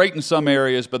 They're great in some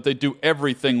areas, but they do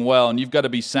everything well, and you've got to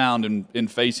be sound in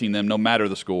facing them no matter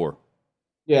the score.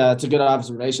 Yeah, it's a good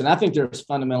observation. I think they're as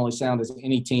fundamentally sound as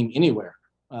any team anywhere,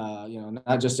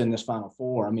 not just in this Final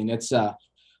Four. I mean, it's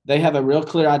they have a real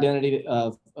clear identity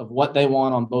of what they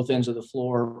want on both ends of the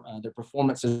floor. Their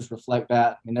performances reflect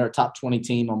that. I mean, they're a top 20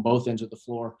 team on both ends of the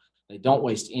floor. They don't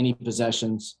waste any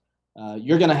possessions.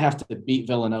 You're going to have to beat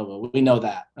Villanova. We know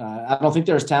that. I don't think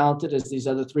they're as talented as these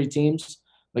other three teams,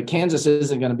 but Kansas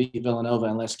isn't going to beat Villanova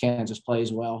unless Kansas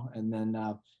plays well. And then,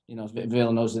 if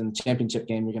Villanova's in the championship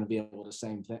game, you're going to be able to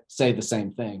say the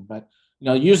same thing. But,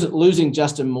 losing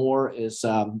Justin Moore is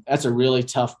that's a really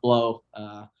tough blow.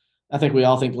 I think we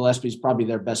all think Gillespie's probably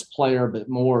their best player, but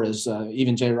Moore is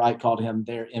even Jay Wright called him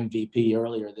their MVP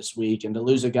earlier this week. And to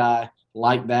lose a guy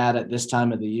like that at this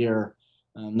time of the year,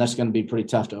 that's going to be pretty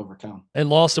tough to overcome. And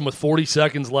lost him with 40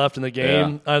 seconds left in the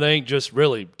game, yeah. I think just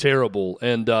really terrible.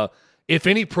 And if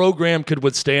any program could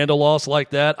withstand a loss like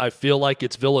that, I feel like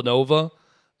it's Villanova.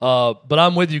 But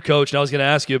I'm with you, Coach, and I was going to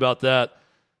ask you about that.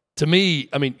 To me,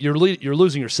 I mean, you're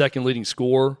losing your second leading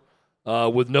scorer.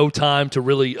 With no time to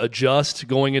really adjust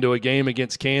going into a game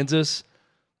against Kansas.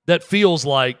 That feels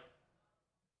like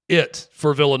it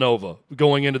for Villanova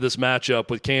going into this matchup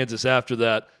with Kansas after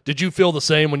that. Did you feel the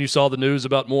same when you saw the news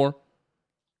about Moore?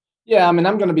 Yeah, I mean,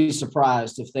 I'm going to be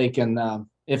surprised if they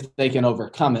can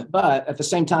overcome it. But at the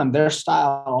same time, their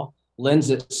style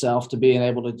lends itself to being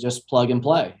able to just plug and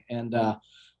play. And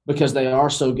because they are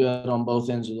so good on both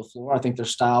ends of the floor, I think their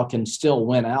style can still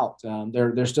win out.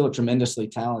 They're still a tremendously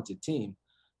talented team,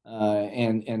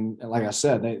 and like I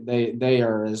said, they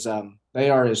are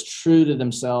as true to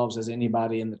themselves as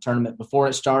anybody in the tournament before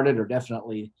it started, or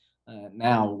definitely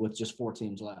now with just 4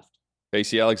 teams left.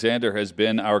 Casey Alexander has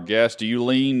been our guest. Do you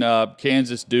lean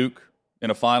Kansas Duke in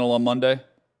a final on Monday?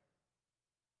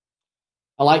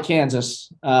 I like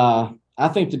Kansas. I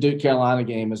think the Duke-Carolina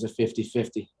game is a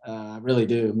 50-50. I really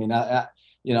do. I mean,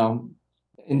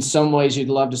 in some ways you'd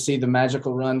love to see the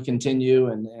magical run continue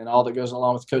and all that goes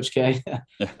along with Coach K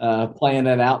playing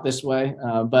it out this way.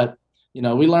 But,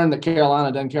 we learned that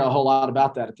Carolina doesn't care a whole lot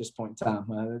about that at this point in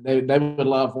time. They would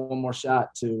love one more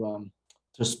shot to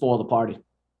spoil the party.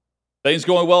 Things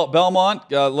going well at Belmont.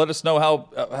 Let us know how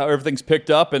everything's picked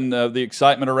up and the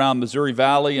excitement around Missouri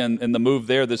Valley and the move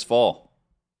there this fall.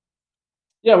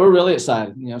 Yeah, we're really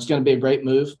excited. It's going to be a great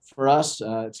move for us.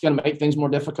 It's going to make things more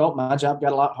difficult. My job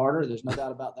got a lot harder. There's no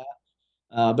doubt about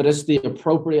that. But it's the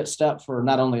appropriate step for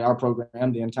not only our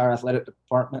program, the entire athletic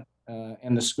department,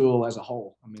 and the school as a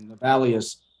whole. I mean, the Valley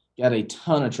has got a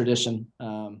ton of tradition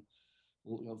for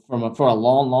a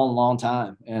long, long, long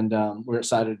time, and we're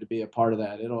excited to be a part of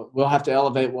that. We'll have to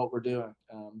elevate what we're doing,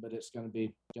 but it's going to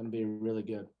be really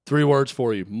good. 3 words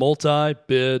for you: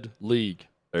 multi-bid league.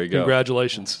 There you go.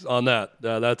 Congratulations on that.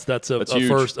 That's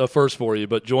a first for you.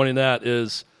 But joining that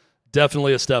is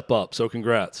definitely a step up. So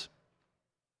congrats.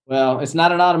 Well, it's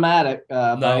not an automatic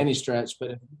by any stretch,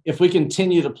 but if we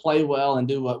continue to play well and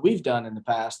do what we've done in the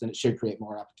past, then it should create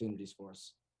more opportunities for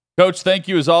us. Coach, thank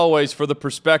you as always for the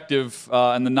perspective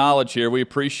and the knowledge here. We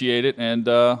appreciate it, and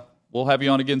we'll have you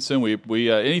on again soon. We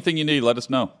anything you need, let us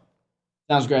know.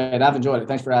 Sounds great. I've enjoyed it.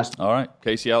 Thanks for asking. All right,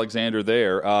 Casey Alexander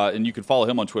there, and you can follow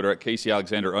him on Twitter at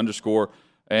CaseyAlexander_,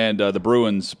 and the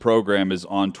Bruins program is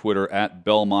on Twitter at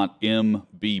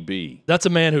BelmontMBB. That's a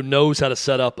man who knows how to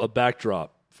set up a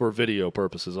backdrop for video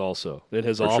purposes also in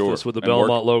his office with the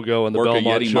Belmont logo and the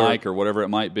Belmont Yeti shirt. mic or whatever it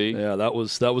might be. Yeah, that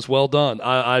was well done.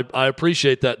 I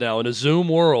appreciate that now. In a Zoom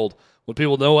world, when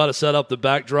people know how to set up the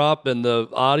backdrop and the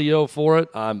audio for it,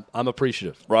 I'm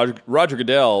appreciative. Roger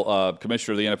Goodell,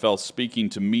 commissioner of the NFL, speaking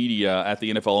to media at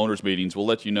the NFL owners meetings, will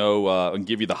let you know and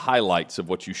give you the highlights of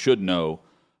what you should know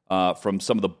from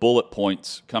some of the bullet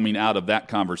points coming out of that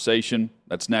conversation.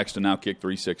 That's next on Outkick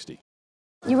 360.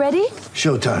 You ready?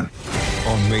 Showtime.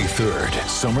 On May 3rd,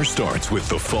 summer starts with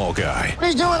The Fall Guy.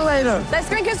 Let's do it later. Let's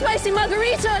drink a spicy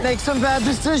margarita. Make some bad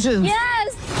decisions.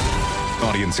 Yes.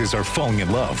 Audiences are falling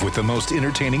in love with the most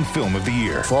entertaining film of the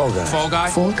year. Fall Guy. Fall Guy?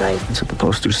 Fall Guy. That's what the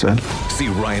poster said. See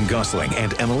Ryan Gosling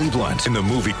and Emily Blunt in the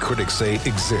movie critics say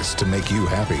exists to make you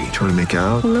happy. Trying to make it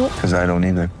out? Nope. Because I don't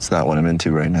either. It's not what I'm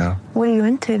into right now. What are you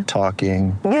into?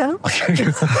 Talking. Yeah.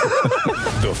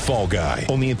 The Fall Guy.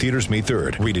 Only in theaters May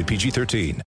 3rd. Rated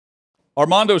PG-13.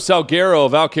 Armando Salguero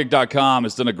of Outkick.com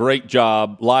has done a great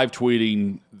job live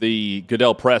tweeting the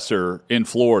Goodell presser in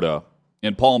Florida,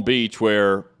 in Palm Beach,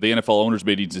 where the NFL owners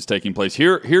meetings is taking place.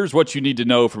 Here's what you need to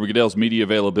know from Goodell's media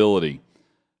availability,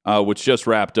 which just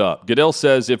wrapped up. Goodell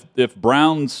says if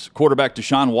Browns quarterback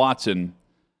Deshaun Watson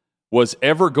was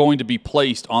ever going to be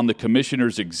placed on the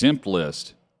commissioner's exempt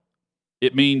list,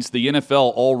 it means the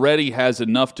NFL already has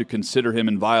enough to consider him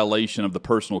in violation of the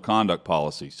personal conduct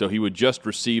policy, so he would just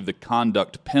receive the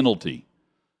conduct penalty.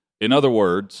 In other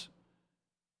words,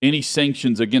 any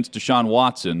sanctions against Deshaun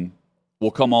Watson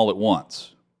will come all at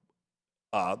once.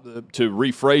 To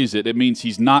rephrase it, it means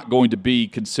he's not going to be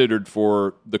considered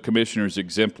for the commissioner's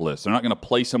exempt list. They're not going to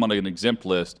place him on an exempt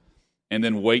list and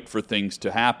then wait for things to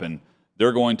happen.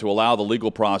 They're going to allow the legal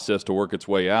process to work its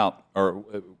way out or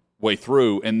way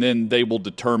through, and then they will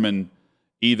determine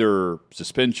either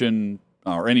suspension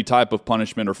or any type of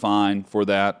punishment or fine for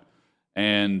that,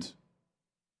 and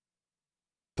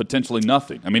potentially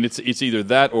nothing. I mean, it's either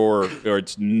that or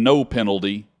it's no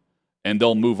penalty, and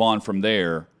they'll move on from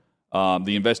there.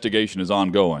 The investigation is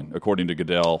ongoing, according to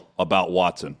Goodell, about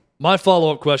Watson. My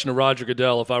follow-up question to Roger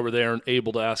Goodell, if I were there and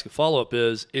able to ask a follow-up,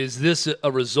 is this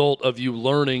a result of you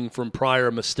learning from prior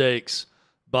mistakes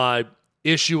by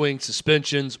issuing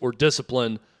suspensions or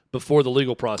discipline before the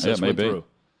legal process went through?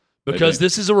 Because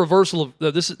this is a reversal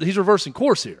of he's reversing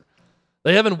course here.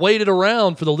 They haven't waited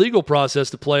around for the legal process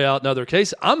to play out in other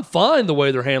cases. I'm fine the way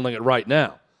they're handling it right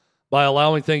now by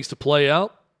allowing things to play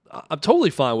out. I'm totally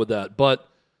fine with that, but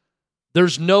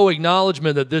there's no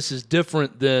acknowledgement that this is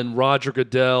different than Roger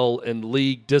Goodell and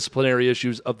league disciplinary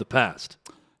issues of the past.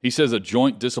 He says a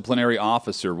joint disciplinary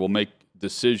officer will make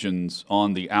decisions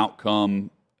on the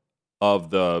outcome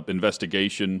of the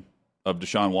investigation of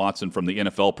Deshaun Watson from the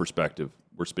NFL perspective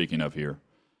we're speaking of here.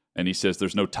 And he says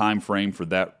there's no time frame for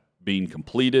that being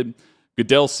completed.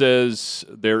 Goodell says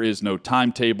there is no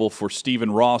timetable for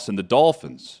Stephen Ross and the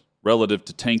Dolphins relative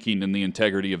to tanking and the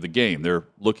integrity of the game. They're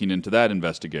looking into that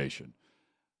investigation.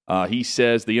 He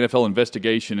says the NFL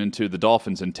investigation into the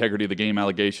Dolphins' integrity of the game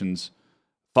allegations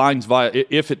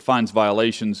if it finds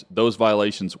violations, those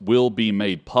violations will be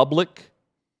made public.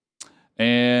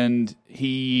 And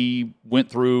he went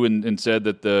through and said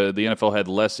that the NFL had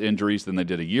less injuries than they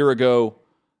did a year ago.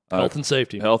 Health and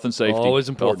safety. Always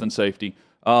important. Health and safety.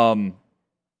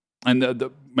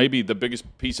 And maybe the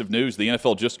biggest piece of news, the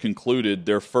NFL just concluded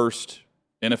their first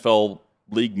NFL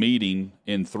league meeting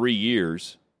in 3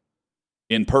 years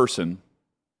in person,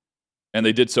 and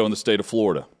they did so in the state of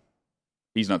Florida.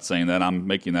 He's not saying that. I'm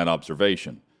making that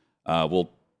observation. We'll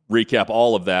recap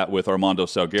all of that with Armando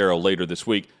Salguero later this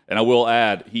week. And I will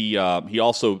add, he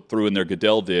also threw in there,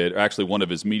 Goodell did, actually one of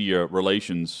his media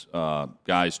relations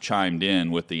guys chimed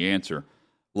in with the answer.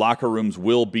 Locker rooms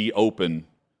will be open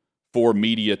for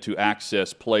media to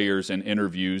access players and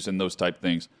interviews and those type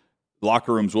things.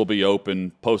 Locker rooms will be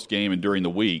open post-game and during the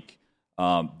week.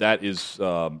 That is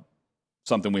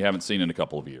something we haven't seen in a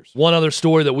couple of years. One other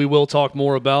story that we will talk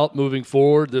more about moving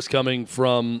forward, this coming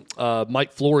from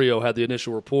Mike Florio had the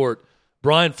initial report.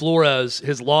 Brian Flores,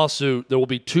 his lawsuit, there will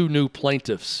be 2 new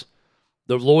plaintiffs.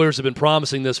 The lawyers have been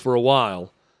promising this for a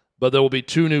while, but there will be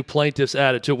 2 new plaintiffs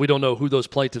added to it. We don't know who those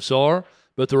plaintiffs are,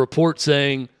 but the report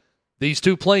saying these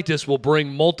 2 plaintiffs will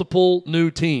bring multiple new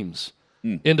teams.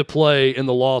 into play in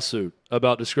the lawsuit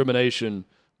about discrimination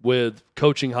with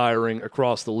coaching hiring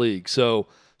across the league. So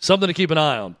something to keep an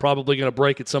eye on. Probably going to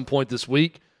break at some point this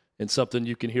week, and something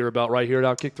you can hear about right here at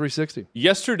Outkick 360.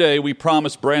 Yesterday, we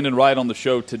promised Brandon Wright on the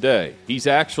show today. He's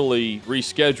actually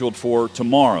rescheduled for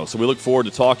tomorrow, so we look forward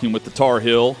to talking with the Tar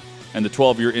Heel and the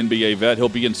 12-year NBA vet. He'll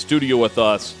be in studio with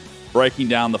us, breaking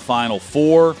down the Final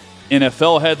Four,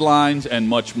 NFL headlines, and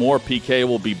much more. PK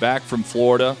will be back from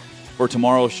Florida for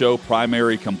tomorrow's show,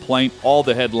 Primary Complaint, all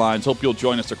the headlines. Hope you'll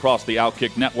join us across the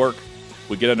Outkick Network.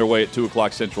 We get underway at 2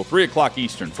 o'clock Central, 3 o'clock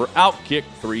Eastern for Outkick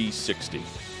 360.